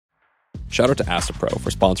Shout out to Astapro for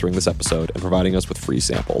sponsoring this episode and providing us with free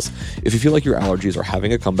samples. If you feel like your allergies are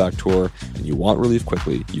having a comeback tour and you want relief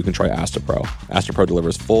quickly, you can try Astapro. Astapro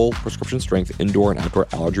delivers full prescription-strength indoor and outdoor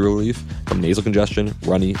allergy relief from nasal congestion,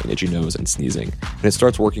 runny and itchy nose, and sneezing. And it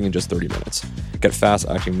starts working in just 30 minutes. Get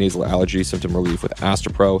fast-acting nasal allergy symptom relief with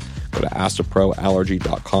Astapro. Go to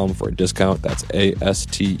astaproallergy.com for a discount. That's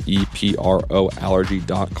ASTEPRO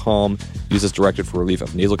allergy.com. Use as directed for relief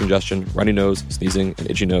of nasal congestion, runny nose, sneezing, and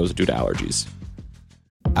itchy nose due to allergies.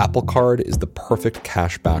 Apple Card is the perfect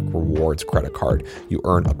cashback rewards credit card. You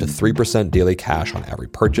earn up to 3% daily cash on every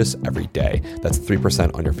purchase every day. That's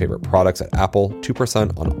 3% on your favorite products at Apple,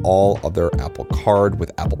 2% on all other Apple Card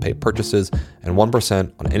with Apple Pay purchases, and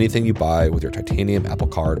 1% on anything you buy with your titanium Apple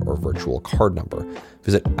Card or virtual card number.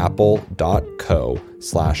 Visit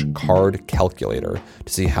apple.co/card calculator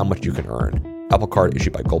to see how much you can earn. Apple Card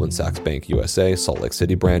issued by Goldman Sachs Bank USA, Salt Lake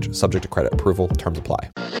City branch, subject to credit approval. Terms apply.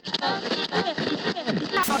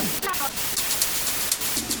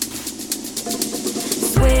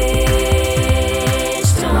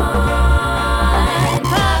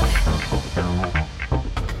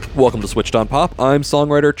 Welcome to Switched on Pop. I'm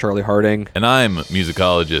songwriter Charlie Harding. And I'm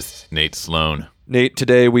musicologist Nate Sloan. Nate,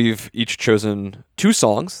 today we've each chosen two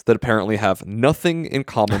songs that apparently have nothing in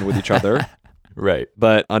common with each other. Right.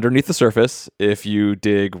 But underneath the surface, if you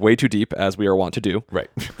dig way too deep, as we are wont to do, right,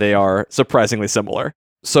 they are surprisingly similar.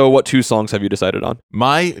 So what two songs have you decided on?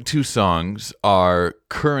 My two songs are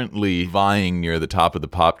currently vying near the top of the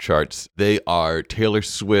pop charts. They are Taylor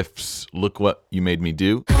Swift's Look What You Made Me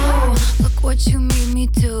Do. Oh, look what you made me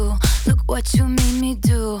do. Look what you made me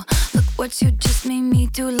do. Look what you just made me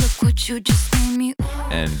do. Look what you just made me do.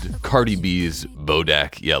 And Cardi B's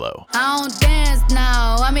Bodak Yellow. I don't dance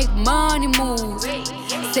now, I make money move.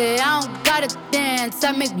 Say I don't gotta dance,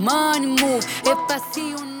 I make money move. If I see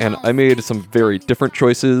you now. And I made some very different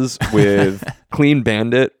choices with Clean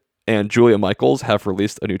Bandit and Julia Michaels have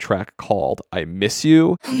released a new track called I Miss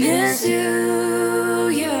You. I miss you,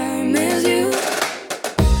 yeah, I miss you.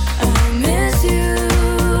 I miss you,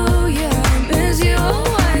 yeah, I miss you.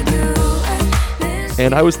 I do, I miss you.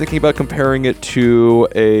 And I was thinking about comparing it to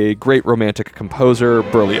a great romantic composer,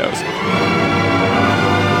 Berlioz.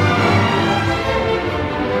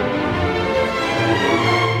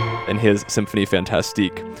 And his Symphonie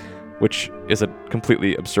Fantastique, which is a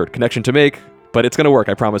completely absurd connection to make, but it's going to work,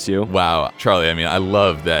 I promise you. Wow. Charlie, I mean, I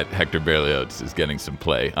love that Hector Berlioz is getting some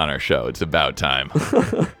play on our show. It's about time.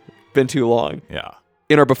 Been too long. Yeah.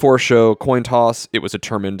 In our before show coin toss, it was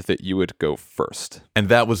determined that you would go first. And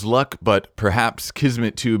that was luck, but perhaps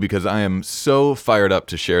kismet too, because I am so fired up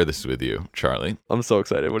to share this with you, Charlie. I'm so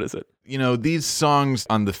excited. What is it? You know, these songs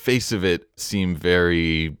on the face of it seem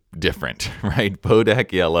very different, right?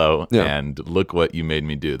 Bodak Yellow and Look What You Made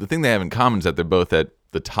Me Do. The thing they have in common is that they're both at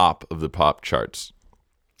the top of the pop charts.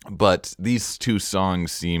 But these two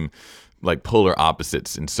songs seem like polar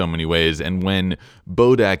opposites in so many ways. And when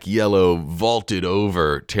Bodak Yellow vaulted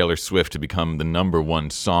over Taylor Swift to become the number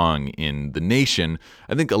one song in the nation,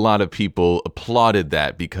 I think a lot of people applauded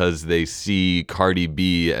that because they see Cardi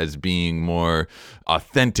B as being more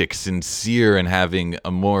authentic, sincere, and having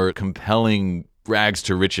a more compelling rags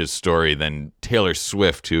to riches story than Taylor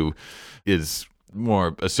Swift, who is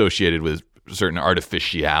more associated with certain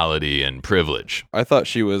artificiality and privilege. I thought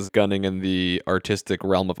she was gunning in the artistic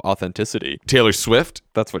realm of authenticity. Taylor Swift?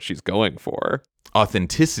 That's what she's going for.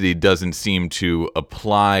 Authenticity doesn't seem to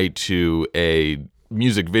apply to a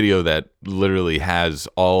music video that literally has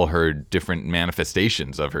all her different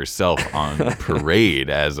manifestations of herself on parade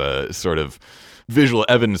as a sort of visual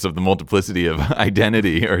evidence of the multiplicity of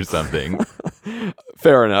identity or something.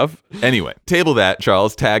 Fair enough. Anyway, table that,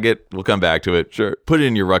 Charles. Tag it. We'll come back to it. Sure. Put it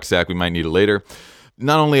in your rucksack. We might need it later.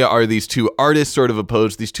 Not only are these two artists sort of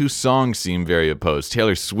opposed, these two songs seem very opposed.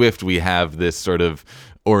 Taylor Swift, we have this sort of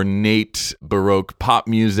ornate Baroque pop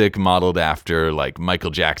music modeled after like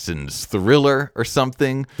Michael Jackson's Thriller or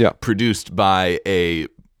something. Yeah. Produced by a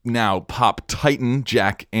now pop titan,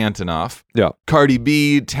 Jack Antonoff. Yeah. Cardi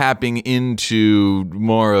B tapping into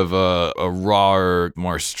more of a raw,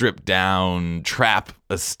 more stripped down trap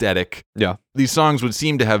aesthetic. Yeah. These songs would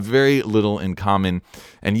seem to have very little in common.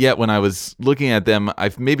 And yet when I was looking at them,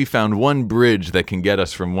 I've maybe found one bridge that can get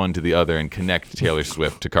us from one to the other and connect Taylor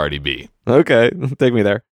Swift to Cardi B. Okay. Take me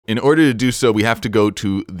there. In order to do so, we have to go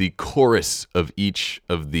to the chorus of each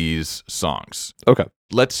of these songs. Okay.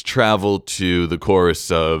 Let's travel to the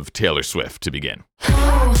chorus of Taylor Swift to begin.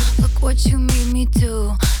 Oh, look what you made me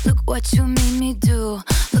do. Look what you made me do.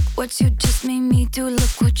 Look what you just made me do.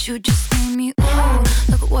 Look what you just made me. Ooh,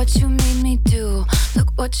 look what you made me do.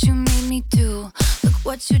 Look what you made me do. Look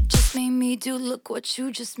what you just made me do. Look what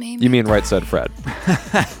you just made me. You mean Right Said Fred? I'm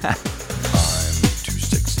too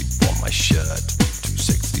sexy for my shirt. Too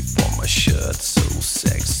sexy for my shirt. So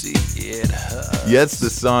sexy it hurts. Yes, the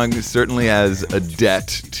song certainly has a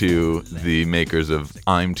debt to the makers of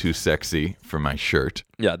I'm Too Sexy for My Shirt.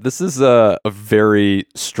 Yeah, this is a very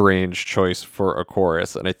strange choice for a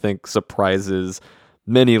chorus, and I think surprises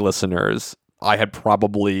many listeners. I had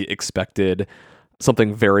probably expected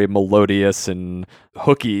something very melodious and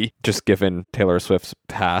hooky, just given Taylor Swift's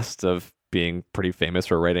past of being pretty famous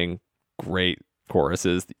for writing great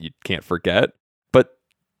choruses that you can't forget. But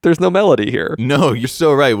there's no melody here. No, you're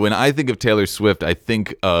so right. When I think of Taylor Swift, I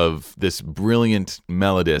think of this brilliant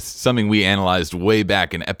melodist, something we analyzed way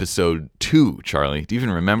back in episode 2, Charlie. Do you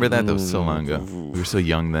even remember that? That was so long ago. We were so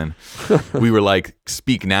young then. We were like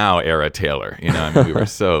Speak Now era Taylor. You know, I mean, we were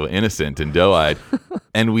so innocent and doe-eyed.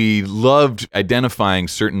 And we loved identifying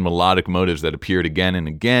certain melodic motives that appeared again and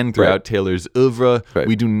again throughout Taylor's oeuvre. Right.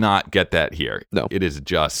 We do not get that here. No. It is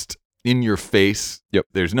just in your face. Yep.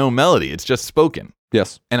 There's no melody. It's just spoken.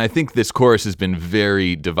 Yes. And I think this chorus has been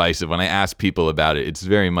very divisive. When I ask people about it, it's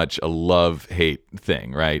very much a love-hate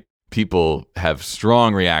thing, right? People have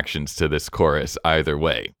strong reactions to this chorus either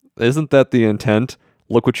way. Isn't that the intent?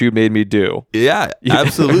 Look what you made me do. Yeah,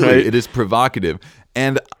 absolutely. Right? It is provocative.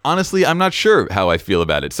 And honestly, I'm not sure how I feel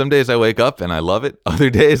about it. Some days I wake up and I love it. Other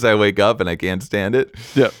days I wake up and I can't stand it.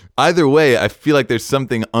 Yeah. Either way, I feel like there's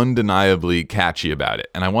something undeniably catchy about it.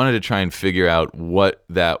 And I wanted to try and figure out what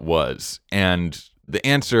that was. And the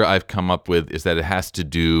answer I've come up with is that it has to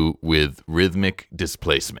do with rhythmic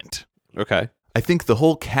displacement. Okay. I think the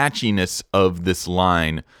whole catchiness of this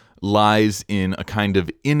line lies in a kind of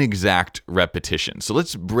inexact repetition. So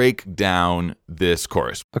let's break down this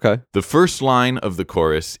chorus. Okay. The first line of the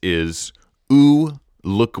chorus is, ooh,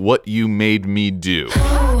 look what you made me do.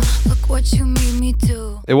 Ooh, look what you made me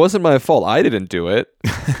do. It wasn't my fault. I didn't do it.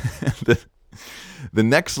 The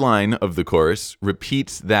next line of the chorus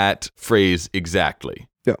repeats that phrase exactly.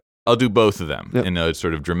 Yeah. I'll do both of them Yeah. in a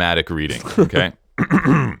sort of dramatic reading, okay?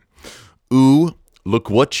 Ooh, look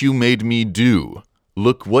what you made me do.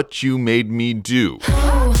 Look what you made me do.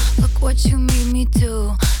 Ooh, look what you made me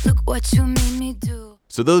do. Look what you made me do.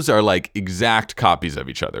 So those are like exact copies of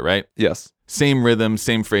each other, right? Yes. Same rhythm,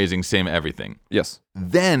 same phrasing, same everything. Yes.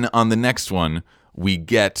 Then on the next one, we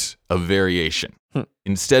get a variation.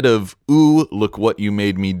 Instead of, ooh, look what you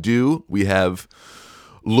made me do, we have,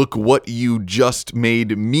 look what you just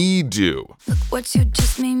made me do. Look what you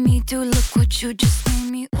just made me do. Look what you just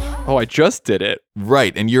made me. Oh, I just did it.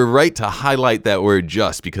 Right, and you're right to highlight that word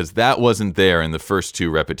just, because that wasn't there in the first two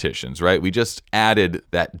repetitions, right? We just added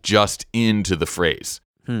that just into the phrase.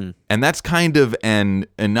 And that's kind of an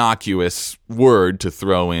innocuous word to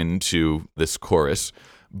throw into this chorus.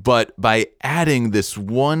 But by adding this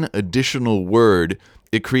one additional word,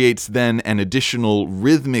 it creates then an additional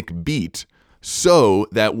rhythmic beat so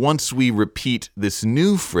that once we repeat this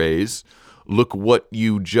new phrase, look what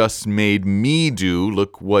you just made me do,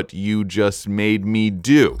 look what you just made me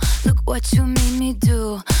do. Look what you made me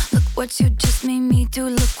do. Look what you just made me do.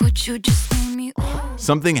 Look what you just made me.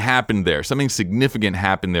 Something happened there. Something significant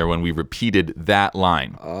happened there when we repeated that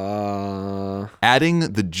line.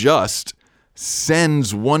 Adding the just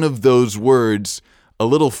sends one of those words a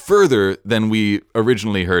little further than we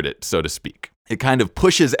originally heard it, so to speak. It kind of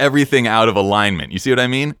pushes everything out of alignment. You see what I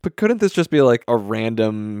mean? But couldn't this just be like a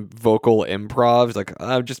random vocal improv? It's like,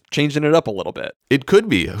 I'm just changing it up a little bit. It could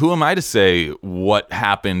be. Who am I to say what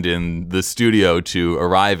happened in the studio to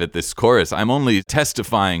arrive at this chorus? I'm only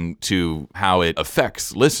testifying to how it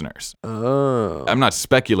affects listeners. Oh. I'm not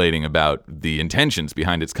speculating about the intentions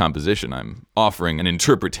behind its composition. I'm offering an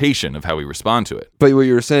interpretation of how we respond to it. But what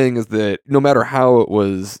you're saying is that no matter how it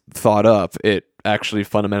was thought up, it actually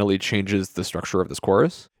fundamentally changes the structure of this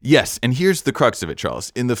chorus? Yes, and here's the crux of it,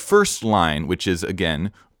 Charles. In the first line, which is,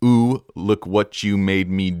 again, ooh, look what you made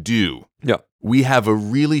me do. Yeah. We have a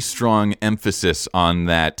really strong emphasis on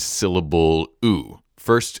that syllable ooh.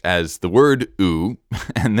 First as the word ooh,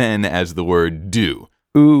 and then as the word do.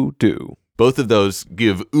 Ooh, do. Both of those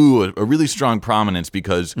give ooh a really strong prominence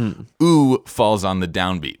because ooh falls on the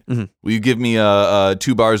downbeat. Will you give me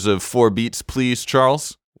 2 bars of 4 beats, please,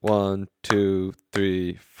 Charles? 1, 2,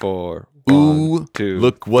 3, 4. Ooh, 1, 2,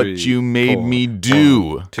 look what 3, you made 4. me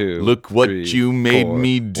do. 1, 2, look what 3, you made 4.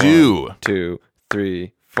 me do. 1, 2,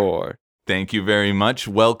 3, 4. Thank you very much.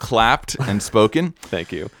 Well clapped and spoken.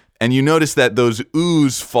 Thank you. And you notice that those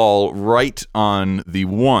oohs fall right on the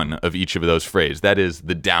one of each of those phrases. That is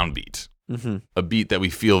the downbeat. a beat that we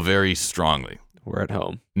feel very strongly. We're at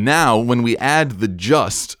home. Now, when we add the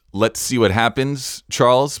just, let's see what happens.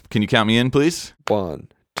 Charles, can you count me in, please? 1,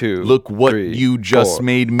 2, Look what 3, you just 4.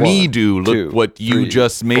 made me do. Look what you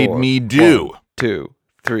just made me do. 1, 2,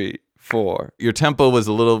 3, 4. Your tempo was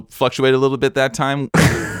fluctuated a little bit that time.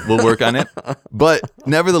 We'll work on it. But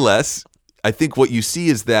nevertheless, I think what you see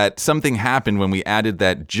is that something happened when we added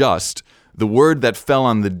that just. The word that fell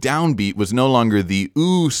on the downbeat was no longer the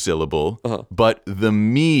oo syllable, but the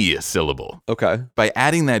me syllable. Okay. By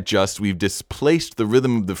adding that just, we've displaced the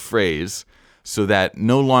rhythm of the phrase so that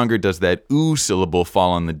no longer does that oo syllable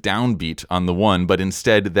fall on the downbeat on the one, but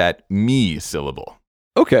instead that me syllable.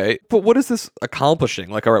 Okay, but what is this accomplishing?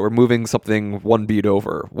 Like, all right, we're moving something one beat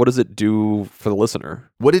over. What does it do for the listener?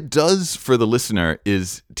 What it does for the listener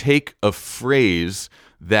is take a phrase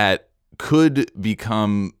that could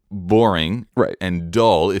become boring and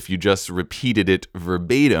dull if you just repeated it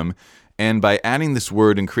verbatim. And by adding this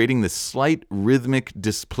word and creating this slight rhythmic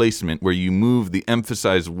displacement where you move the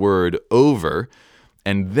emphasized word over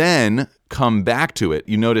and then come back to it,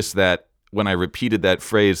 you notice that when I repeated that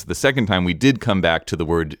phrase the second time, we did come back to the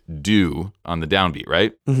word do on the downbeat,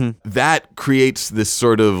 right? That creates this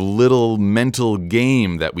sort of little mental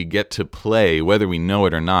game that we get to play, whether we know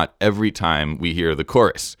it or not, every time we hear the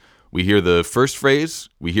chorus. We hear the first phrase,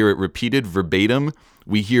 we hear it repeated verbatim,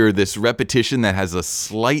 we hear this repetition that has a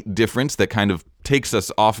slight difference that kind of takes us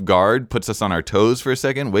off guard, puts us on our toes for a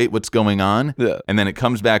second. Wait, what's going on? Yeah. And then it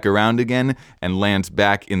comes back around again and lands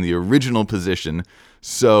back in the original position.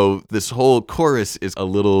 So this whole chorus is a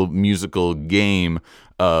little musical game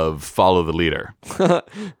of follow the leader.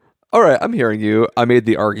 All right, I'm hearing you. I made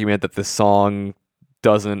the argument that this song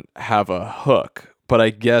doesn't have a hook, but I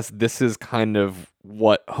guess this is kind of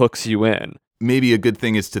what hooks you in. Maybe a good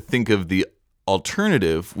thing is to think of the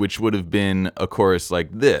alternative, which would have been a chorus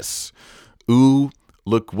like this. Ooh,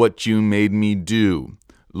 look what you made me do.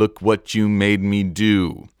 Look what you made me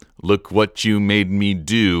do. Look what you made me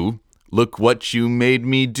do. Look what you made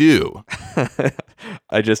me do.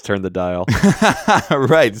 I just turned the dial.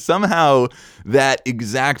 Right. Somehow that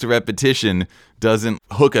exact repetition doesn't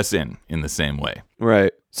hook us in the same way.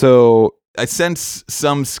 Right. So I sense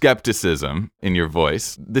some skepticism in your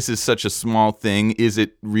voice. This is such a small thing. Is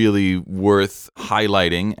it really worth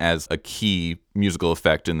highlighting as a key musical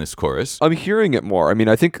effect in this chorus? I'm hearing it more. I mean,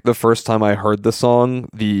 I think the first time I heard the song,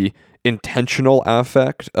 the intentional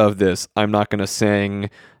affect of this, I'm not going to sing,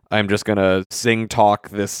 I'm just going to sing talk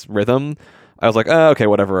this rhythm. I was like, okay,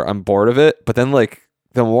 whatever. I'm bored of it. But then like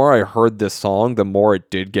the more I heard this song, the more it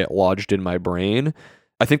did get lodged in my brain.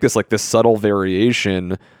 I think this subtle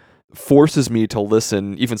variation forces me to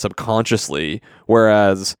listen even subconsciously.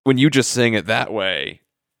 Whereas when you just sing it that way,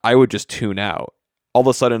 I would just tune out. All of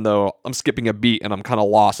a sudden, though, I'm skipping a beat and I'm kind of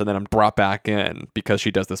lost, and then I'm brought back in because she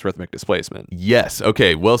does this rhythmic displacement. Yes.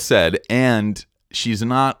 Okay. Well said. And she's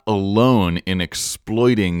not alone in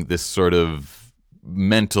exploiting this sort of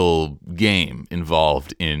mental game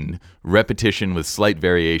involved in repetition with slight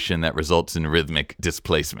variation that results in rhythmic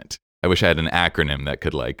displacement. I wish I had an acronym that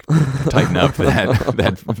could tighten up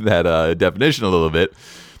that definition a little bit.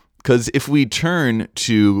 Because if we turn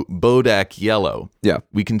to Bodak Yellow,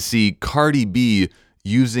 we can see Cardi B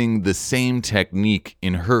using the same technique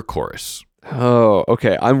in her chorus. Oh,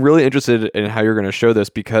 okay. I'm really interested in how you're going to show this,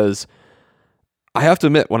 because I have to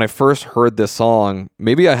admit, when I first heard this song,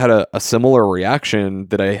 maybe I had a similar reaction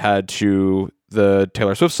that I had to the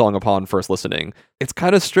Taylor Swift song upon first listening. It's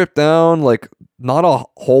kind of stripped down, not a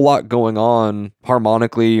whole lot going on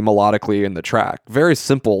harmonically, melodically in the track. Very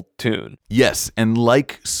simple tune. Yes, and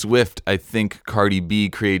like Swift, I think Cardi B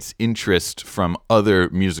creates interest from other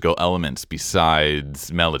musical elements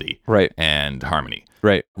besides melody and harmony.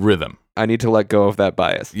 Right. Rhythm. I need to let go of that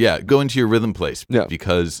bias. Yeah, go into your rhythm place. Yeah.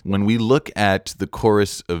 Because when we look at the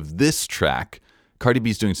chorus of this track, Cardi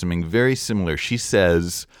B's doing something very similar. She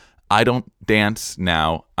says, I don't dance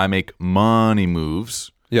now, I make money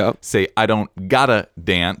moves. Yeah. Say, I don't gotta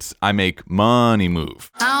dance, I make money move.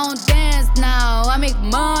 I don't dance now, I make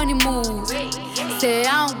money move. Say,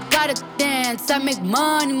 I don't gotta dance, I make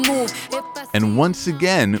money move. And once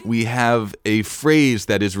again, we have a phrase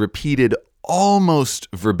that is repeated almost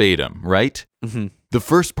verbatim, right? Mm-hmm. The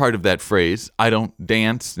first part of that phrase, I don't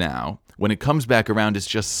dance now, when it comes back around, is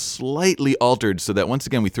just slightly altered so that once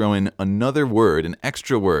again we throw in another word, an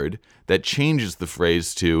extra word, that changes the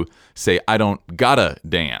phrase to say, I don't gotta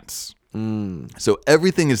dance. So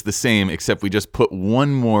everything is the same except we just put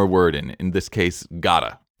one more word in this case,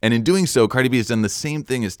 gotta. And in doing so, Cardi B has done the same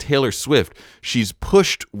thing as Taylor Swift. She's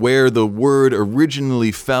pushed where the word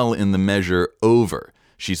originally fell in the measure over.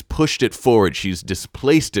 she's pushed it forward. She's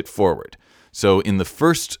displaced it forward. So in the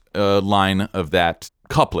first line of that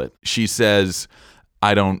couplet, she says,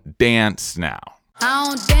 I don't dance now. I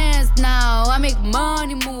don't dance now, I make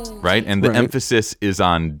money move. Right? And the emphasis is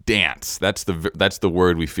on dance. That's the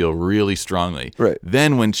word we feel really strongly. Right.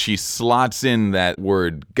 Then when she slots in that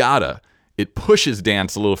word gotta, it pushes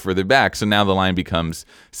dance a little further back. So now the line becomes,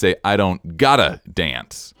 say, I don't gotta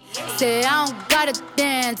dance. Say I don't gotta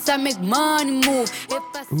dance, I make money move. If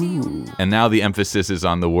I see you. And now the emphasis is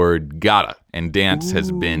on the word gotta, and dance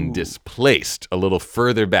has been displaced a little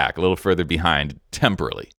further back, a little further behind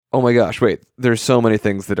temporally. Oh my gosh, wait. There's so many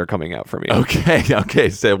things that are coming out for me. Okay,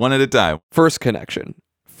 say one at a time. First connection.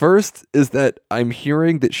 First is that I'm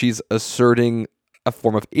hearing that she's asserting a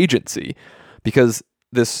form of agency, because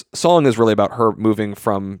this song is really about her moving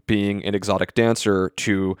from being an exotic dancer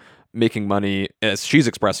to making money as she's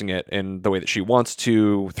expressing it in the way that she wants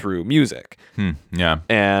to through music. Yeah.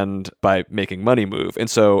 And by making money move. And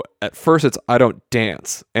so at first it's I don't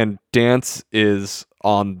dance, and dance is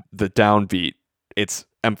on the downbeat. It's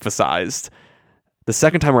emphasized. The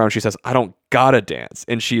second time around she says I don't gotta dance,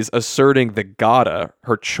 and she's asserting the gotta,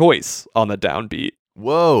 her choice, on the downbeat.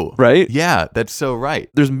 Whoa. Right? Yeah, that's so right.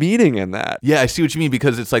 There's meaning in that. Yeah, I see what you mean,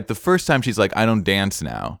 because it's like the first time she's like, I don't dance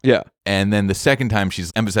now. Yeah. And then the second time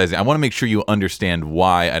she's emphasizing, I want to make sure you understand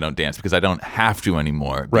why I don't dance, because I don't have to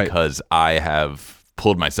anymore, Right. because I have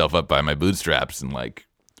pulled myself up by my bootstraps and like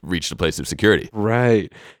reached a place of security.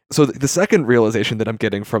 Right. So the second realization that I'm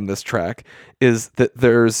getting from this track is that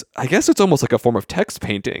there's, I guess it's almost like a form of text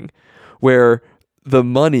painting where the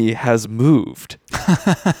money has moved,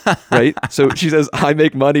 right? So she says, I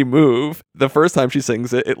make money move. The first time she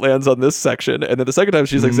sings it, it lands on this section. And then the second time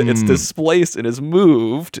she sings it, it's displaced and is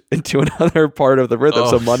moved into another part of the rhythm.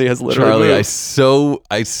 So money has literally Charlie, moved.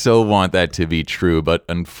 I so want that to be true. But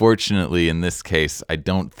unfortunately, in this case, I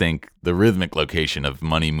don't think the rhythmic location of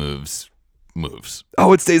money moves.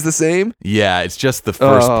 Oh, it stays the same? Yeah, it's just the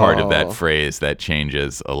first part of that phrase that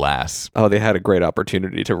changes, alas. Oh, they had a great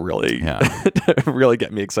opportunity to really, to really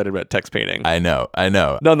get me excited about text painting. I know.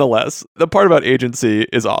 Nonetheless, the part about agency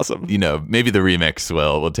is awesome. You know, maybe the remix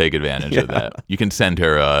will take advantage of that. You can send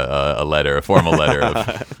her a letter, a formal letter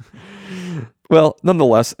of... Well,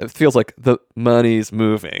 nonetheless, it feels like the money's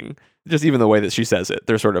moving. Just even the way that she says it,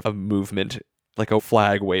 there's sort of a movement, like a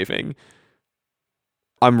flag waving.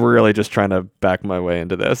 I'm really just trying to back my way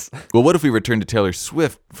into this. Well, what if we return to Taylor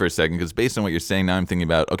Swift for a second? Because based on what you're saying now, I'm thinking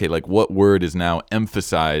about, okay, like what word is now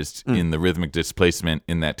emphasized in the rhythmic displacement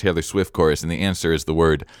in that Taylor Swift chorus? And the answer is the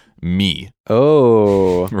word me.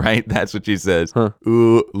 Oh. Right? That's what she says. Huh.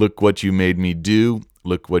 Ooh, look what you made me do.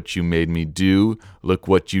 Look what you made me do. Look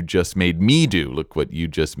what you just made me do. Look what you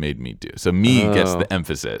just made me do. So me gets the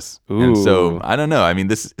emphasis. Ooh. And so, I don't know. I mean,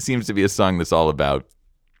 this seems to be a song that's all about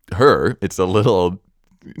her. It's a little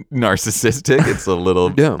narcissistic. It's a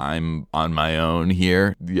little, I'm on my own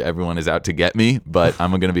here. Everyone is out to get me, but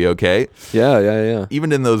I'm going to be okay. Yeah.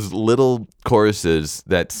 Even in those little choruses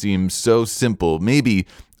that seem so simple, maybe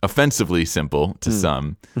offensively simple to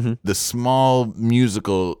some, the small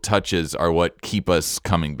musical touches are what keep us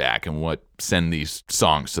coming back and what send these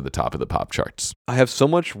songs to the top of the pop charts. I have so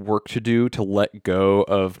much work to do to let go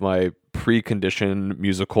of my preconditioned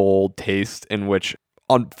musical taste in which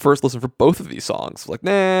on first listen for both of these songs, like,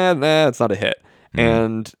 nah, it's not a hit.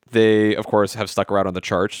 And they, of course, have stuck around on the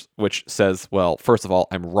charts, which says, well, first of all,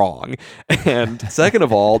 I'm wrong. And second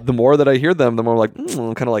of all, the more that I hear them, the more like,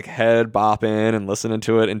 kind of like head bopping and listening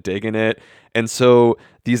to it and digging it. And so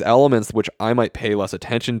these elements, which I might pay less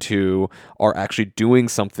attention to, are actually doing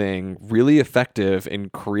something really effective in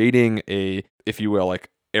creating a, if you will, like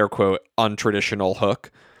air quote, untraditional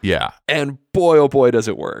hook. Yeah. And boy, oh boy, does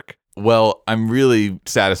it work. Well, I'm really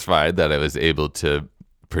satisfied that I was able to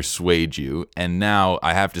persuade you. And now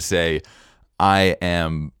I have to say, I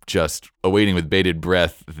am just awaiting with bated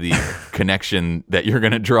breath the connection that you're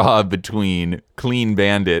going to draw between Clean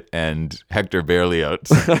Bandit and Hector Berlioz,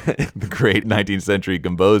 the great 19th century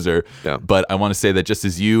composer. Yeah. But I want to say that just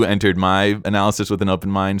as you entered my analysis with an open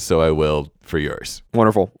mind, so I will for yours.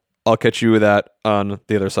 Wonderful. I'll catch you with that on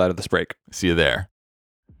the other side of this break. See you there.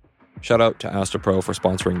 Shout out to Astapro for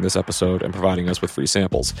sponsoring this episode and providing us with free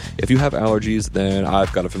samples. If you have allergies, then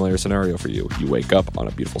I've got a familiar scenario for you. You wake up on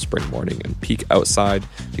a beautiful spring morning and peek outside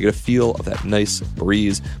to get a feel of that nice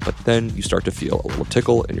breeze, but then you start to feel a little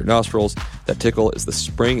tickle in your nostrils. That tickle is the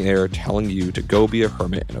spring air telling you to go be a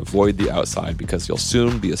hermit and avoid the outside because you'll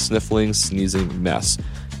soon be a sniffling, sneezing mess.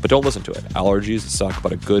 But don't listen to it. Allergies suck,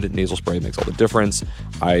 but a good nasal spray makes all the difference.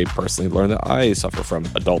 I personally learned that I suffer from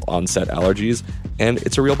adult onset allergies, and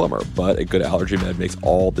it's a real bummer, but a good allergy med makes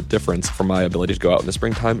all the difference for my ability to go out in the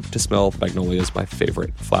springtime to smell magnolias, my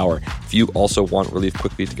favorite flower. If you also want relief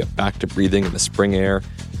quickly to get back to breathing in the spring air,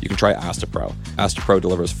 you can try Astapro. Astapro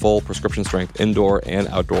delivers full prescription strength indoor and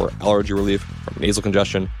outdoor allergy relief from nasal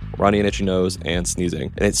congestion, runny and itchy nose, and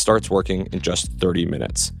sneezing. And it starts working in just 30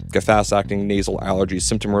 minutes. Get fast-acting nasal allergy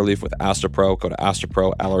symptom relief with Astapro. Go to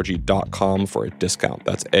astaproallergy.com for a discount.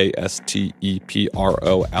 That's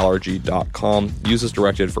ASTEPRO allergy.com. Use as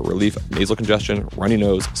directed for relief of nasal congestion, runny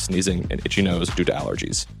nose, sneezing, and itchy nose due to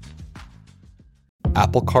allergies.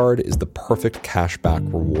 Apple Card is the perfect cashback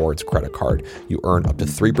rewards credit card. You earn up to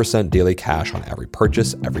 3% daily cash on every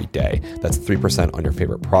purchase every day. That's 3% on your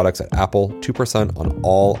favorite products at Apple, 2% on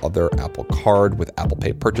all other Apple Card with Apple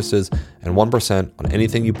Pay purchases, and 1% on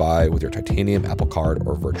anything you buy with your titanium Apple Card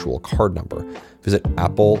or virtual card number. Visit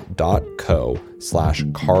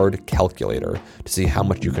apple.co/card calculator to see how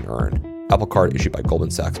much you can earn. Apple Card issued by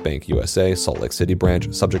Goldman Sachs Bank USA, Salt Lake City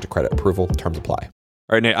branch, subject to credit approval. Terms apply.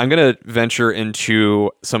 All right, Nate, I'm going to venture into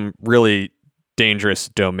some really dangerous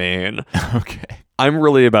domain. Okay. I'm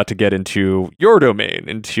really about to get into your domain,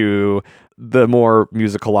 into the more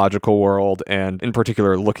musicological world, and in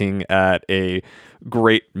particular, looking at a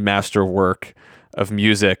great masterwork of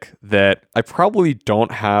music that I probably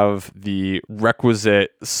don't have the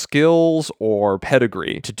requisite skills or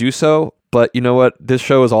pedigree to do so. But you know what? This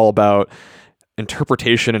show is all about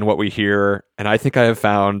interpretation and what we hear, and I think I have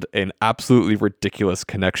found an absolutely ridiculous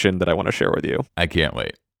connection that I want to share with you. I can't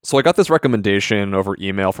wait. So I got this recommendation over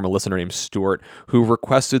email from a listener named Stuart, who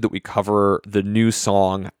requested that we cover the new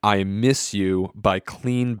song I Miss You by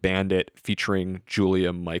Clean Bandit featuring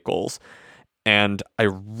Julia Michaels. And I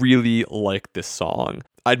really like this song.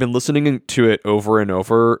 I'd been listening to it over and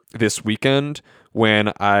over this weekend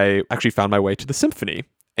when I actually found my way to the symphony.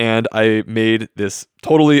 And I made this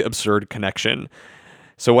totally absurd connection.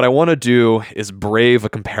 So what I want to do is brave a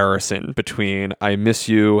comparison between I Miss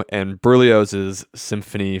You and Berlioz's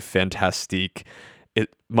Symphonie Fantastique.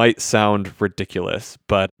 It might sound ridiculous,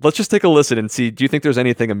 but let's just take a listen and see, do you think there's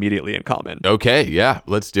anything immediately in common? Okay, yeah,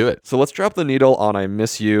 let's do it. So let's drop the needle on I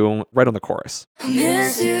Miss You right on the chorus. I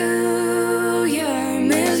miss you, yeah, I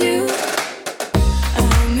miss you.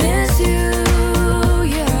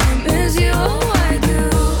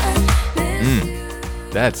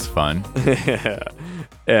 That's fun.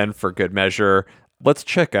 And for good measure, let's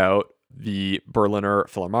check out the Berliner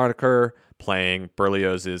Philharmoniker playing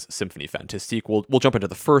Berlioz's Symphonie Fantastique. We'll jump into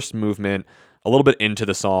the first movement, a little bit into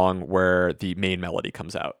the song where the main melody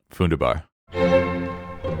comes out. Wunderbar.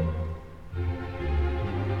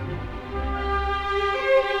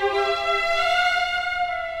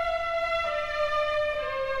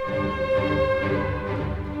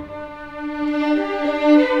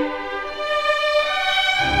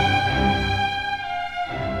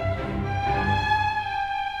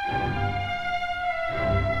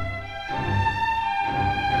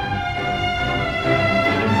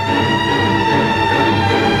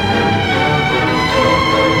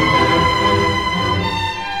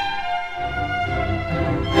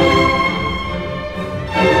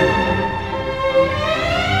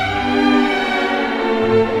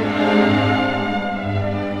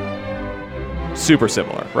 Super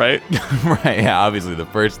similar, right? Right, yeah, obviously the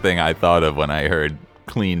first thing I thought of when I heard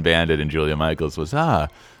Clean Bandit and Julia Michaels was,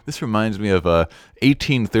 this reminds me of a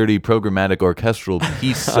 1830 programmatic orchestral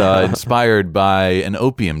piece inspired by an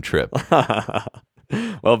opium trip.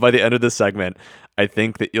 Well, by the end of this segment, I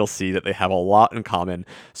think that you'll see that they have a lot in common.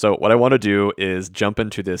 So what I want to do is jump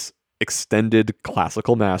into this extended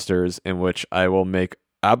classical masters in which I will make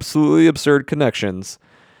absolutely absurd connections.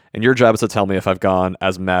 And your job is to tell me if I've gone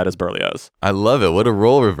as mad as Berlioz. I love it. What a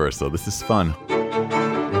role reversal. This is fun.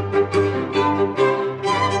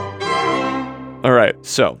 All right,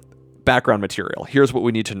 so background material. Here's what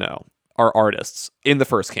we need to know. Our artists in the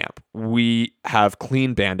first camp. We have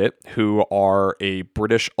Clean Bandit, who are a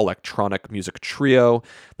British electronic music trio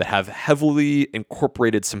that have heavily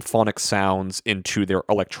incorporated symphonic sounds into their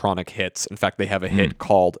electronic hits. In fact, they have a hit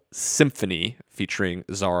called Symphony featuring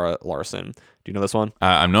Zara Larsson. Do you know this one?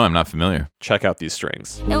 I'm not familiar. Check out these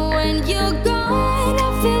strings. And when you're gone,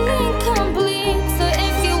 I feel incomplete. So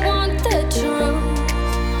if you want the truth,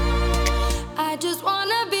 I just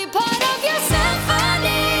wanna be part of your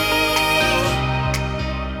symphony.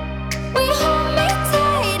 We hold me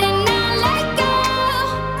tight and not let go.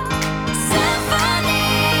 Symphony,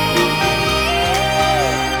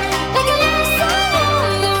 like a love song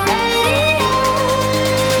on the radio.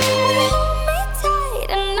 We hold me tight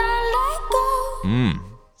and not let go.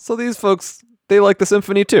 So these folks, they like the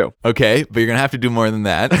symphony too. Okay, but you're going to have to do more than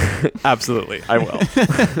that. Absolutely, I will.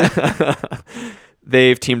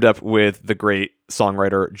 They've teamed up with the great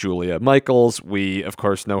songwriter Julia Michaels. We, of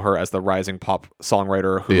course, know her as the rising pop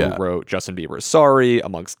songwriter who wrote Justin Bieber's Sorry,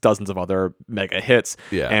 amongst dozens of other mega hits.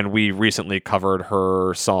 Yeah. And we recently covered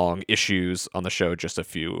her song Issues on the show just a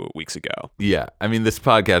few weeks ago. Yeah, I mean, this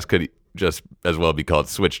podcast could just as well be called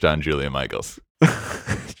Switched on Julia Michaels.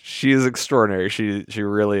 She is extraordinary. She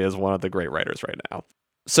really is one of the great writers right now.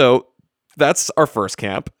 So that's our first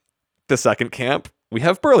camp. The second camp, we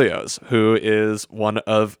have Berlioz, who is one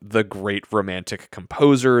of the great romantic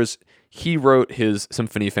composers. He wrote his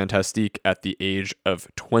Symphonie Fantastique at the age of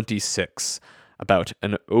 26 about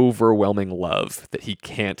an overwhelming love that he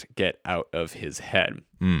can't get out of his head.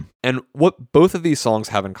 And what both of these songs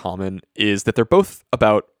have in common is that they're both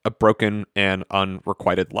about a broken and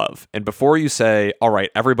unrequited love. And before you say, all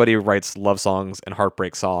right, everybody writes love songs and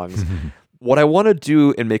heartbreak songs, what I want to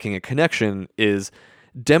do in making a connection is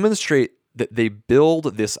demonstrate that they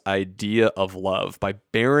build this idea of love by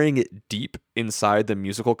burying it deep inside the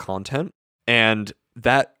musical content. And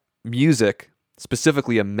that music,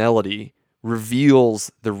 specifically a melody,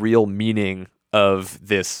 reveals the real meaning of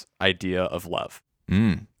this idea of love.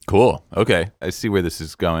 Cool. Okay. I see where this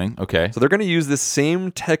is going. Okay. So they're going to use this same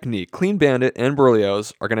technique. Clean Bandit and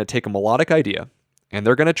Berlioz are going to take a melodic idea and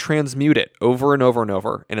they're going to transmute it over and over and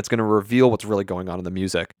over, and it's going to reveal what's really going on in the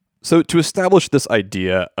music. So to establish this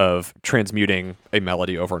idea of transmuting a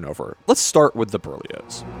melody over and over, let's start with the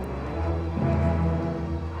Berlioz.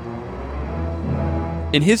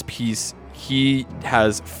 In his piece, he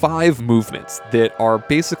has 5 movements that are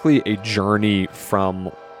basically a journey from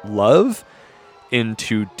love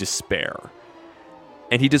into despair.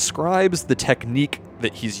 And he describes the technique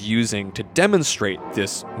that he's using to demonstrate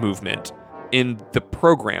this movement in the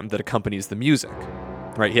program that accompanies the music.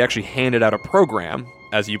 Right? He actually handed out a program.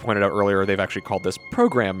 As you pointed out earlier, they've actually called this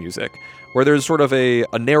program music, where there's sort of a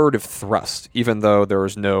narrative thrust, even though there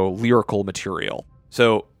is no lyrical material.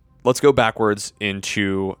 So let's go backwards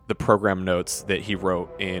into the program notes that he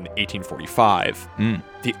wrote in 1845.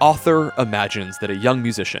 The author imagines that a young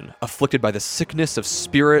musician, afflicted by the sickness of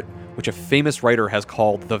spirit, which a famous writer has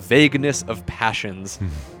called the vagueness of passions,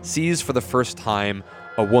 sees for the first time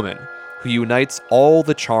a woman who unites all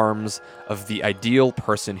the charms of the ideal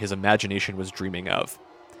person his imagination was dreaming of.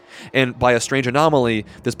 And by a strange anomaly,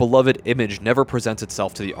 this beloved image never presents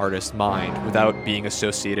itself to the artist's mind without being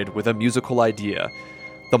associated with a musical idea.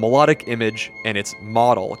 The melodic image and its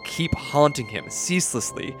model keep haunting him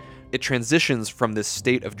ceaselessly. It transitions from this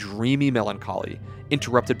state of dreamy melancholy,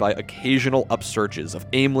 interrupted by occasional upsurges of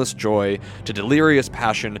aimless joy, to delirious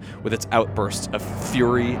passion with its outbursts of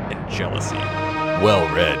fury and jealousy. Well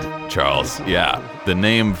read, Charles. Yeah. The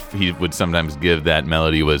name he would sometimes give that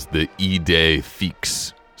melody was the idée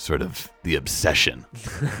fixe, sort of the obsession.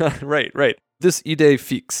 Right. This idée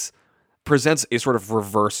fixe presents a sort of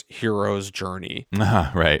reverse hero's journey.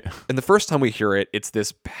 Right. And the first time we hear it, it's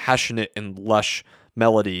this passionate and lush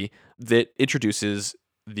melody that introduces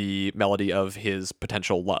the melody of his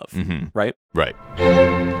potential love, right? Right.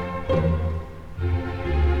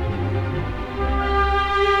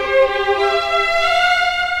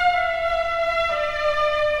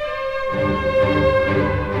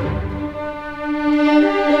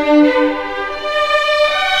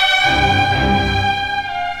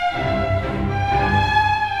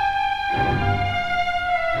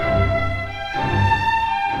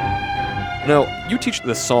 Now, you teach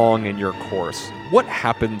the song in your course. What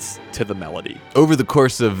happens to the melody? Over the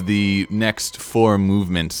course of the next 4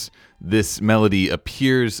 movements, this melody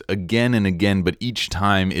appears again and again, but each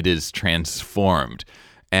time it is transformed.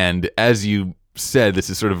 And as you said, this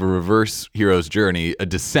is sort of a reverse hero's journey, a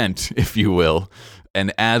descent, if you will.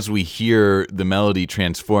 And as we hear the melody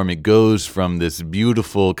transform, it goes from this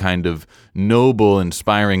beautiful kind of noble,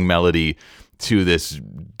 inspiring melody to this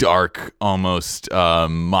dark, almost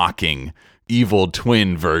mocking, evil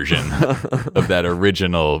twin version of that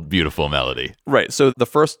original beautiful melody. Right. So the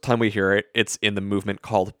first time we hear it, it's in the movement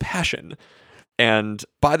called Passion. And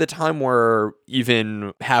by the time we're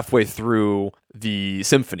even halfway through the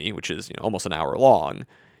symphony, which is almost an hour long,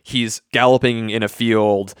 he's galloping in a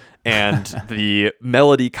field and the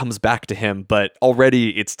melody comes back to him, but already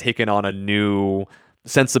it's taken on a new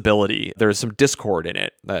sensibility. There's some discord in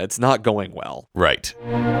it. It's not going well. Right.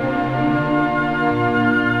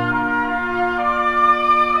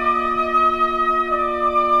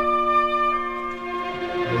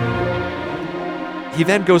 He He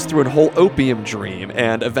then goes through a whole opium dream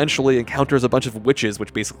and eventually encounters a bunch of witches,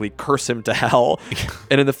 which basically curse him to hell.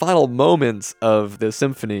 And in the final moments of the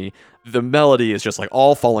symphony, the melody is just like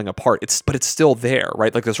all falling apart. But it's still there,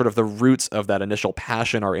 right? Like the sort of the roots of that initial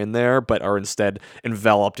passion are in there, but are instead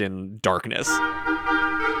enveloped in darkness.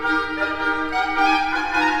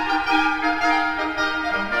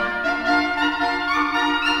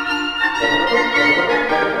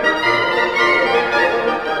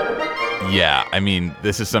 Yeah, I mean,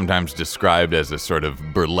 this is sometimes described as a sort of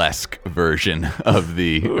burlesque version of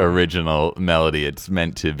the original melody. It's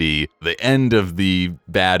meant to be the end of the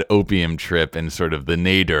bad opium trip and sort of the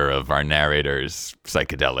nadir of our narrator's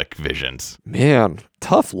psychedelic visions. Man,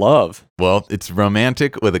 tough love. Well, it's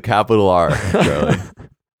romantic with a capital R, Charlie.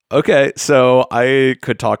 Okay, so I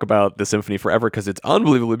could talk about the symphony forever because it's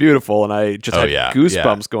unbelievably beautiful, and I just had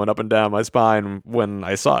goosebumps going up and down my spine when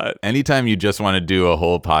I saw it. Anytime you just want to do a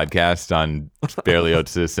whole podcast on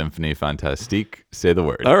Berlioz's Symphonie Fantastique, say the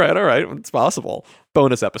word. All right, it's possible.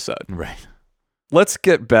 Bonus episode. Right. Let's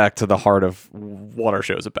get back to the heart of what our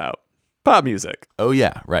show's about. Pop music. Oh,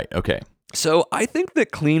 yeah, right, okay. So I think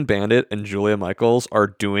that Clean Bandit and Julia Michaels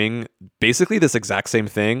are doing basically this exact same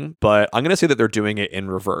thing, but I'm going to say that they're doing it in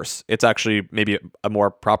reverse. It's actually maybe a more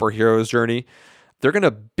proper hero's journey. They're going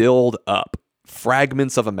to build up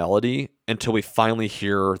fragments of a melody until we finally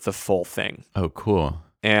hear the full thing. Oh, cool.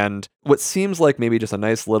 And what seems like maybe just a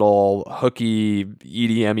nice little hooky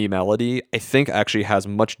EDM-y melody, I think actually has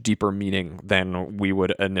much deeper meaning than we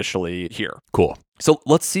would initially hear. Cool. So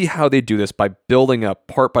let's see how they do this by building up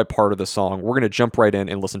part by part of the song. We're going to jump right in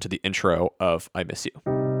and listen to the intro of I Miss You.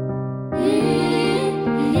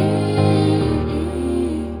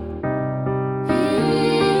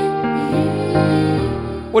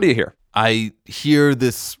 What do you hear? I hear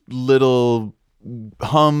this little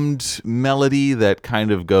hummed melody that kind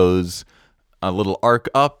of goes a little arc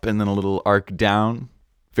up and then a little arc down.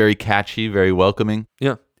 Very catchy, very welcoming.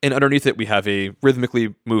 Yeah. And underneath it, we have a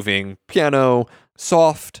rhythmically moving piano,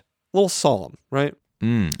 soft little psalm, right?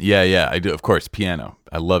 Yeah, I do. Of course, piano.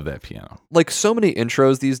 I love that piano. Like so many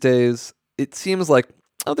intros these days, it seems like,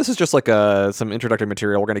 oh, this is just like some introductory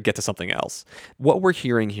material. We're going to get to something else. What we're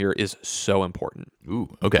hearing here is so important.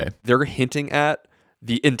 Ooh, okay. They're hinting at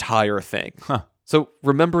the entire thing. Huh. So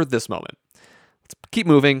remember this moment. Let's keep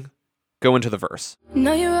moving. Go into the verse.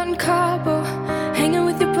 Now you're out in Cabo, hanging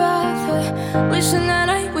with your brother, wishing that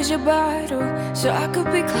I was your bottle, so I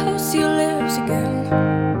could be close to your lips again.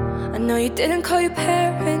 I know you didn't call your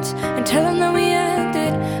parents and tell them that we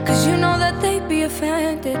ended, cause you know that they'd be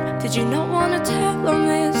offended. Did you not want to tell them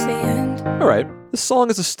it's the end? All right. The song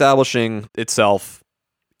is establishing itself.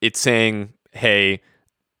 It's saying, hey,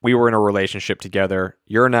 we were in a relationship together.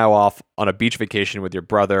 You're now off on a beach vacation with your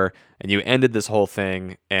brother, and you ended this whole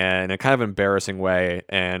thing in a kind of embarrassing way,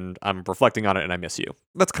 and I'm reflecting on it, and I miss you.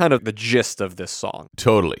 That's kind of the gist of this song.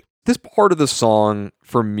 Totally. This part of the song,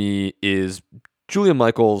 for me, is Julia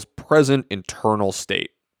Michaels' present internal state.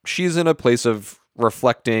 She's in a place of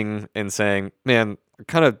reflecting and saying, man, I'm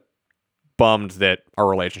kind of bummed that our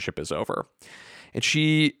relationship is over. And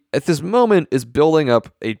she, at this moment, is building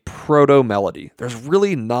up a proto-melody. There's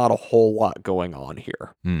really not a whole lot going on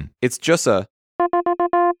here. It's just a...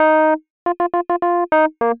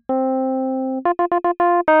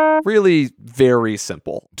 really very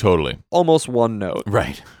simple. Totally. Almost one note.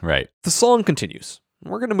 Right. The song continues.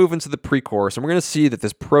 We're going to move into the pre-chorus, and we're going to see that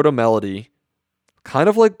this proto-melody, kind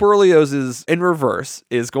of like Berlioz's in reverse,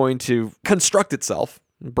 is going to construct itself.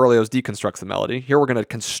 Berlioz deconstructs the melody. Here we're going to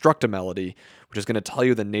construct a melody, which is going to tell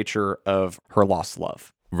you the nature of her lost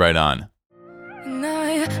love. Right on. And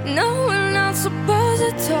I know we're not supposed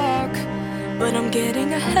to talk, but I'm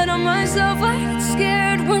getting ahead of myself. I get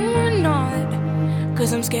scared when we're not,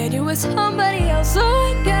 cause I'm scared you're with somebody else. So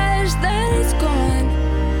I guess that it's gone,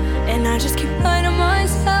 and I just keep lying to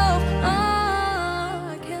myself.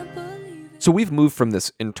 I can't believe it. So we've moved from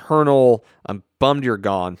this internal, I'm bummed you're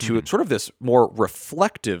gone, to sort of this more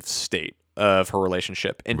reflective state of her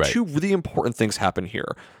relationship. And two really important things happen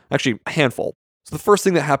here. Actually, a handful. So the first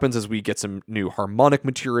thing that happens is we get some new harmonic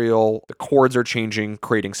material. The chords are changing,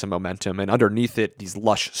 creating some momentum. And underneath it, these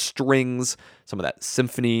lush strings, some of that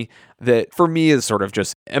symphony that for me is sort of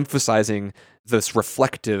just emphasizing this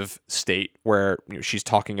reflective state where she's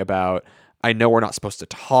talking about, I know we're not supposed to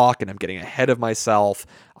talk and I'm getting ahead of myself.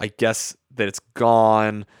 I guess that it's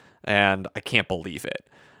gone and I can't believe it.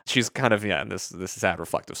 She's kind of, in this sad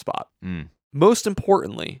reflective spot. Most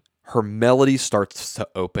importantly, her melody starts to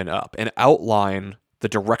open up and outline the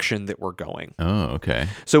direction that we're going. Oh, okay.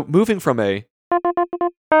 So moving from a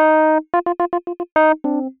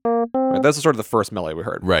Right, that's sort of the first melody we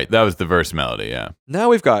heard. Right, that was the verse melody, yeah. Now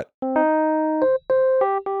we've got...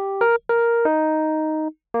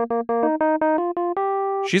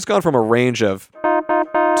 She's gone from a range of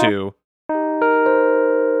to...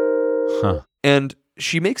 Huh. And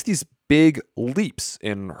she makes these big leaps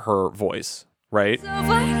in her voice, right? So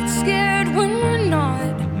I get scared when we're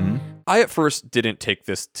not. I at first didn't take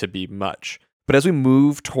this to be much, but as we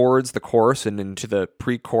move towards the chorus and into the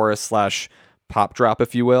pre-chorus / pop drop,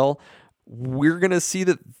 if you will, we're going to see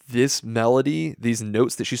that this melody, these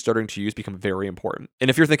notes that she's starting to use, become very important. And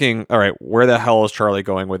if you're thinking, all right, where the hell is Charlie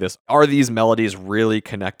going with this? Are these melodies really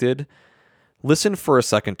connected? Listen for a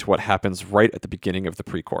second to what happens right at the beginning of the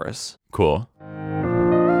pre-chorus. Cool.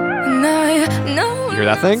 And I know You hear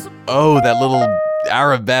that thing? Oh, that little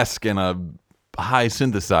arabesque and a high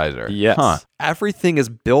synthesizer. Yes. Huh. Everything is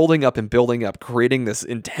building up and building up, creating this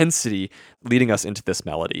intensity, leading us into this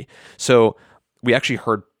melody. So we actually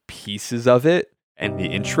heard pieces of it in the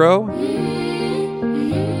intro.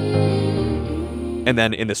 And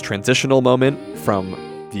then in this transitional moment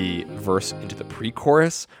from the verse into the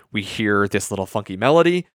pre-chorus, we hear this little funky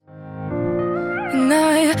melody. And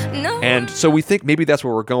I know And so we think maybe that's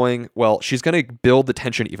where we're going. Well, she's going to build the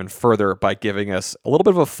tension even further by giving us a little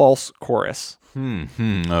bit of a false chorus.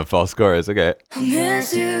 A false chorus, okay. I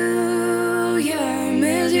miss you, yeah, I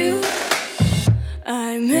miss you.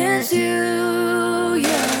 I miss you,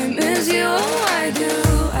 yeah, I miss you, oh, I do.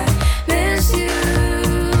 I miss you,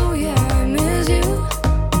 yeah, I miss you.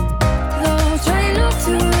 Though try not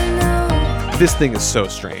to know. This thing is so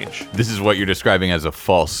strange. This is what you're describing as a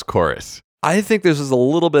false chorus. I think this is a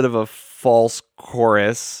little bit of a false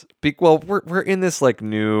chorus. Well, we're in this like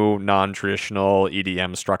new non-traditional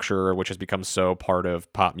EDM structure, which has become so part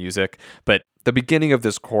of pop music. But the beginning of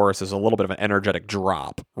this chorus is a little bit of an energetic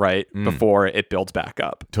drop, right? Before it builds back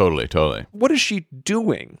up. Totally, totally. What is she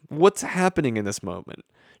doing? What's happening in this moment?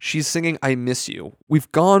 She's singing I Miss You.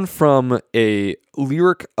 We've gone from a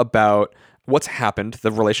lyric about what's happened,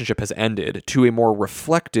 the relationship has ended, to a more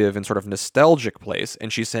reflective and sort of nostalgic place.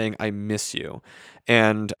 And she's saying, I miss you.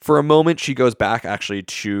 And for a moment, she goes back actually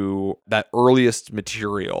to that earliest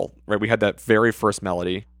material, right? We had that very first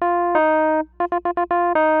melody.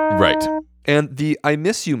 Right. And the I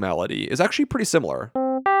miss you melody is actually pretty similar.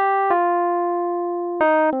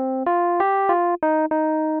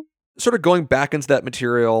 Sort of going back into that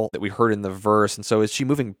material that we heard in the verse. And so is she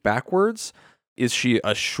moving backwards? Is she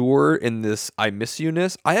assured in this I miss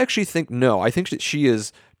you-ness? I actually think no. I think that she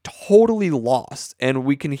is totally lost. And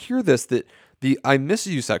we can hear this, that the I miss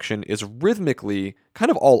you section is rhythmically kind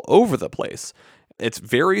of all over the place. It's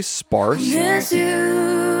very sparse. Miss you,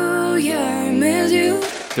 yeah, I miss you.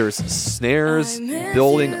 There's snares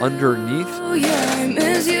building underneath. Oh, yeah, I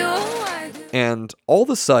miss you, oh, I do. And all of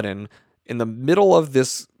a sudden, in the middle of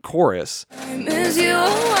this chorus, I miss you,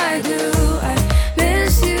 oh, I do. I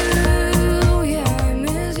miss you, yeah, I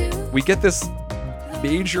miss you. we get this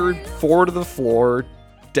major four to the floor,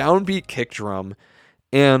 downbeat kick drum,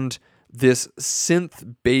 and this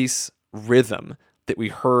synth bass rhythm that we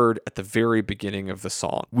heard at the very beginning of the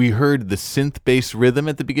song. We heard the synth bass rhythm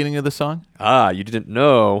at the beginning of the song? You didn't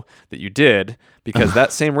know that you did, because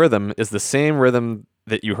that same rhythm is the same rhythm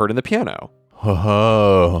that you heard in the piano.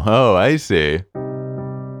 Oh, I see.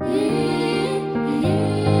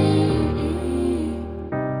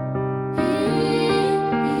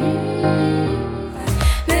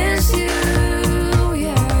 Miss you,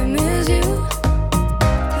 yeah, I miss you.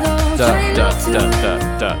 Though try not to know.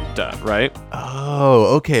 Right?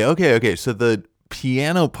 Oh, okay. So the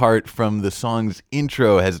piano part from the song's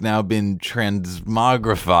intro has now been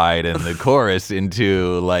transmogrified in the chorus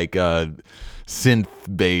into like a synth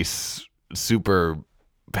bass, super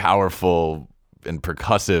powerful and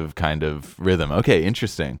percussive kind of rhythm. Okay,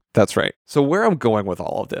 interesting. That's right. So where I'm going with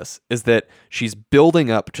all of this is that she's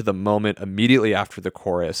building up to the moment immediately after the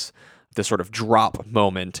chorus, this sort of drop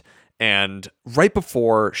moment. And right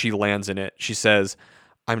before she lands in it, she says,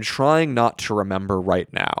 I'm trying not to remember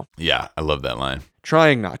right now. Yeah, I love that line.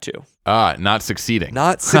 Trying not to. Not succeeding.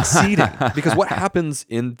 Not succeeding. Because what happens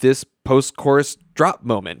in this post-chorus drop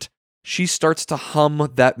moment? She starts to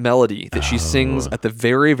hum that melody that she sings at the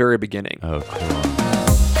very, very beginning. Oh, cool.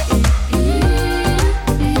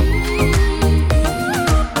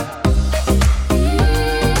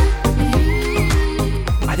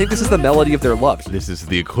 I think this is the melody of their love. This is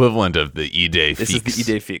the equivalent of the Idée This fixe. is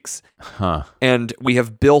the Idée fixe. Huh. And we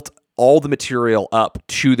have built all the material up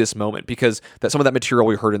to this moment because some of that material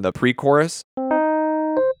we heard in the pre-chorus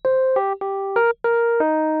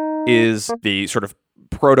is the sort of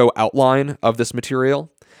proto outline of this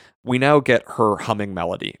material. We now get her humming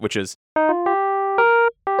melody, which is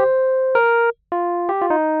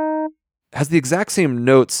has the exact same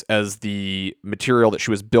notes as the material that she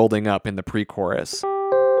was building up in the pre-chorus.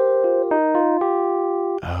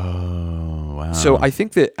 Oh, wow. So I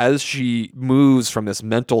think that as she moves from this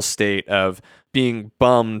mental state of being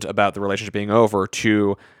bummed about the relationship being over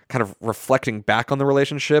to kind of reflecting back on the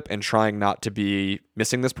relationship and trying not to be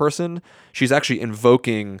missing this person, she's actually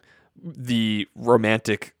invoking the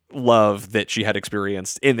romantic love that she had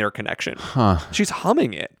experienced in their connection. She's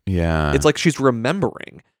humming it. Yeah. It's like she's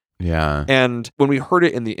remembering. Yeah. And when we heard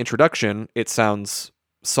it in the introduction, it sounds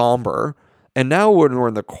somber. And now when we're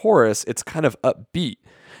in the chorus, it's kind of upbeat.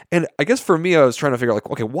 And I guess for me, I was trying to figure out,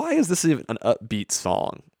 like, okay, why is this even an upbeat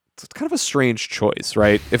song? It's kind of a strange choice,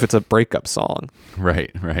 right? If it's a breakup song.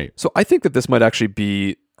 Right. So I think that this might actually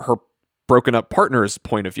be her broken up partner's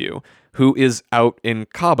point of view, who is out in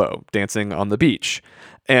Cabo dancing on the beach.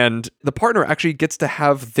 And the partner actually gets to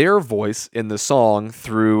have their voice in the song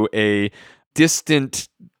through a distant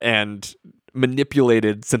and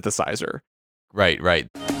manipulated synthesizer. Right.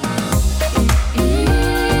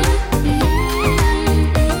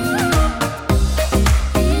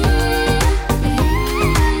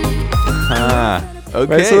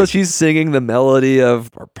 Okay. Right, so she's singing the melody of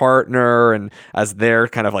her partner, and as they're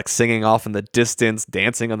kind of like singing off in the distance,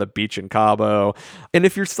 dancing on the beach in Cabo. And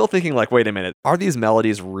if you're still thinking like, wait a minute, are these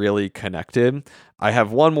melodies really connected? I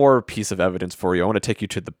have one more piece of evidence for you. I want to take you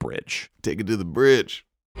to the bridge. Take it to the bridge.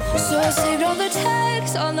 So I saved all the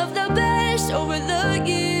texts, all of the best over the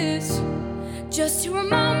years, just to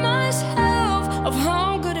remind myself of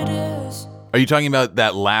how good it is. Are you talking about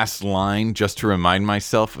that last line, just to remind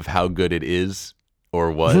myself of how good it is, or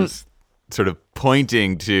was? Sort of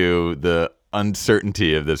pointing to the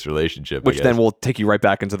uncertainty of this relationship. Which then will take you right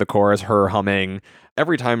back into the chorus, her humming.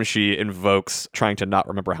 Every time she invokes trying to not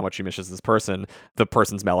remember how much she misses this person, the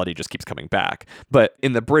person's melody just keeps coming back. But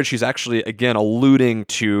in the bridge, she's actually, again, alluding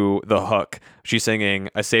to the hook. She's singing,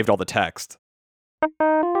 I saved all the text.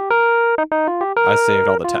 I saved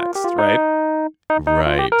all the text, right?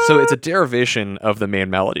 Right. So it's a derivation of the main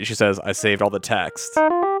melody. She says, I saved all the text.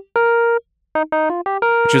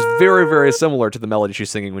 Which is very, very similar to the melody she's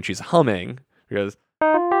singing when she's humming. Because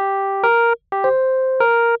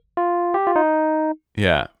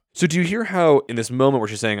yeah. So do you hear how in this moment where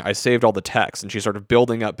she's saying, I saved all the text, and she's sort of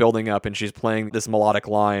building up, and she's playing this melodic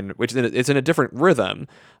line, which it's in a different rhythm.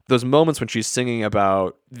 Those moments when she's singing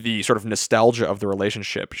about the sort of nostalgia of the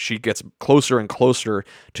relationship, she gets closer and closer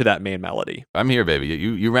to that main melody. I'm here, baby.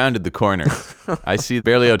 You rounded the corner. I see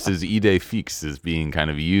Berlioz's Idée Fixe as being kind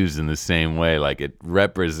of used in the same way. Like it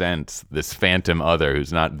represents this phantom other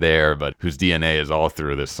who's not there, but whose DNA is all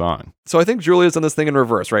through this song. So I think Julia's done this thing in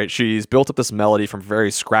reverse, right? She's built up this melody from very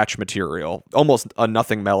scratch material, almost a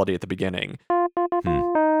nothing melody at the beginning.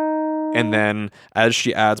 And then as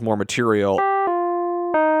she adds more material,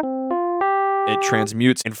 it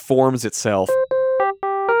transmutes and forms itself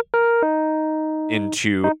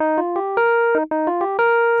into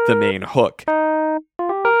the main hook.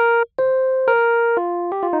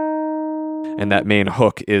 And that main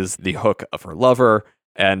hook is the hook of her lover.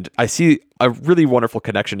 And I see a really wonderful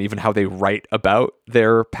connection, even how they write about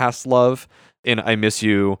their past love. In I Miss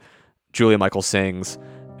You, Julia Michaels sings,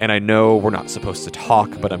 and I know we're not supposed to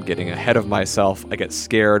talk, but I'm getting ahead of myself. I get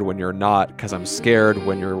scared when you're not, because I'm scared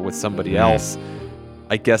when you're with somebody else.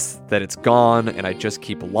 I guess that it's gone, and I just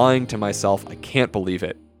keep lying to myself. I can't believe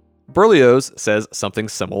it. Berlioz says something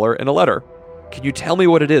similar in a letter. Can you tell me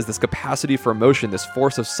what it is, this capacity for emotion, this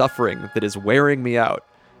force of suffering that is wearing me out?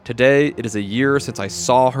 Today, it is a year since I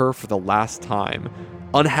saw her for the last time.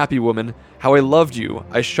 Unhappy woman, how I loved you.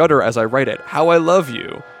 I shudder as I write it. How I love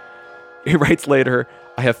you. He writes later,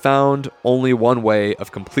 I have found only one way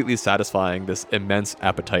of completely satisfying this immense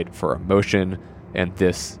appetite for emotion, and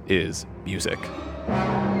this is music.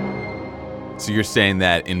 So you're saying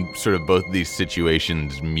that in sort of both these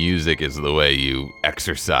situations, music is the way you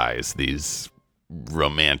exercise these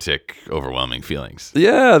romantic, overwhelming feelings.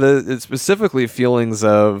 Yeah, it's specifically feelings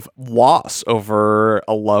of loss over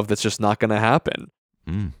a love that's just not going to happen.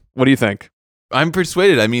 What do you think? I'm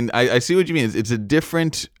persuaded. I mean, I see what you mean. It's a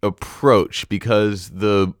different approach because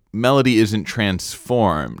the melody isn't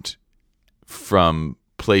transformed from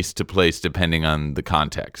place to place depending on the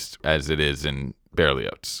context, as it is in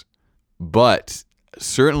Berlioz. But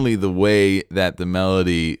certainly the way that the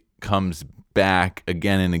melody comes back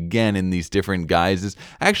again and again in these different guises.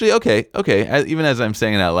 Actually, okay. Even as I'm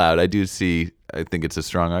saying it out loud, I think it's a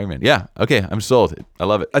strong argument. Yeah, okay, I'm sold. I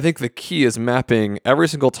love it. I think the key is mapping every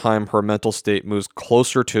single time her mental state moves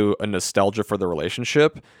closer to a nostalgia for the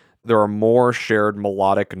relationship. There are more shared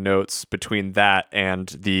melodic notes between that and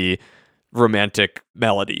the romantic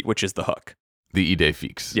melody, which is the hook. The Idée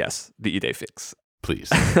Fixe. Yes, the Idée Fixe. Please.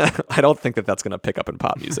 I don't think that that's going to pick up in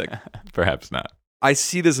pop music. Perhaps not. I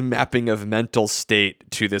see this mapping of mental state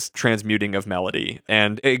to this transmuting of melody.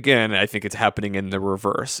 And again, I think it's happening in the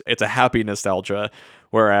reverse. It's a happy nostalgia,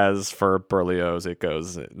 whereas for Berlioz, it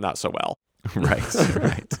goes not so well. Right.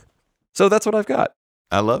 So that's what I've got.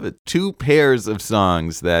 I love it. 2 pairs of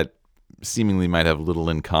songs that seemingly might have little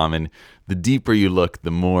in common. The deeper you look,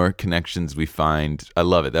 the more connections we find. I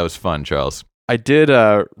love it. That was fun, Charles. I did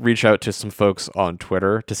reach out to some folks on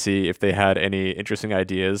Twitter to see if they had any interesting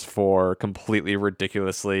ideas for completely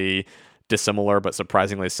ridiculously dissimilar but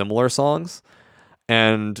surprisingly similar songs.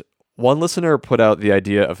 And one listener put out the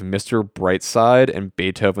idea of Mr. Brightside and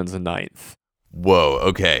Beethoven's Ninth. Whoa,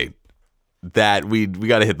 okay. That we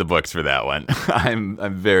got to hit the books for that one. I'm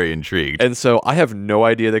very intrigued. And so I have no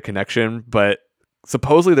idea the connection, but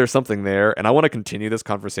supposedly there's something there, and I want to continue this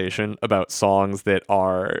conversation about songs that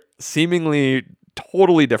are seemingly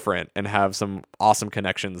totally different and have some awesome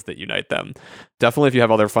connections that unite them. Definitely, if you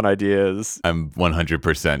have other fun ideas, I'm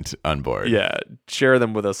 100% on board. Yeah, share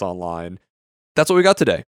them with us online. That's what we got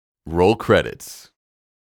today. Roll credits.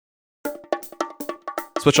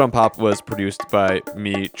 Switch on Pop was produced by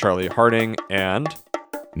me, Charlie Harding, and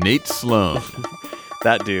Nate Sloan.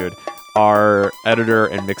 That dude. Our editor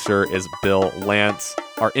and mixer is Bill Lance.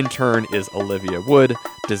 Our intern is Olivia Wood.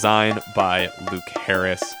 Design by Luke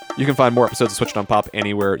Harris. You can find more episodes of Switched on Pop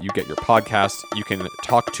anywhere you get your podcasts. You can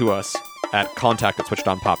talk to us at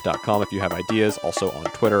contact@switchedonpop.com if you have ideas. Also on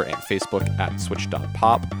Twitter and Facebook at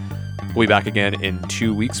switchedonpop. We'll be back again in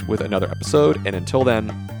 2 weeks with another episode. And until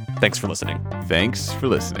then, thanks for listening. Thanks for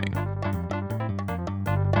listening.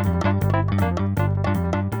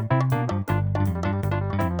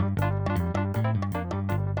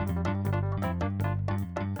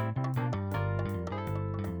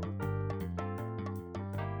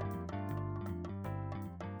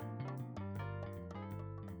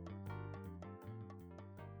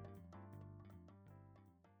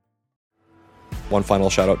 One final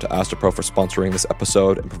shout out to Astapro for sponsoring this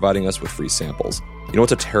episode and providing us with free samples. You know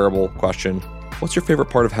what's a terrible question? What's your favorite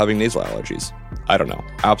part of having nasal allergies? I don't know.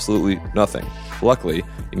 Absolutely nothing. Luckily,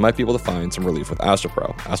 you might be able to find some relief with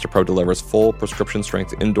Astapro. Astapro delivers full prescription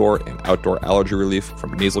strength indoor and outdoor allergy relief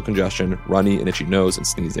from nasal congestion, runny and itchy nose, and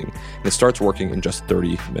sneezing. And it starts working in just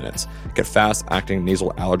 30 minutes. Get fast acting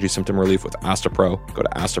nasal allergy symptom relief with Astapro. Go to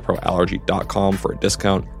astaproallergy.com for a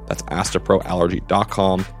discount. That's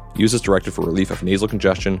astaproallergy.com. Use as directed for relief of nasal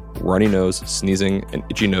congestion, runny nose, sneezing, and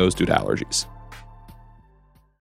itchy nose due to allergies.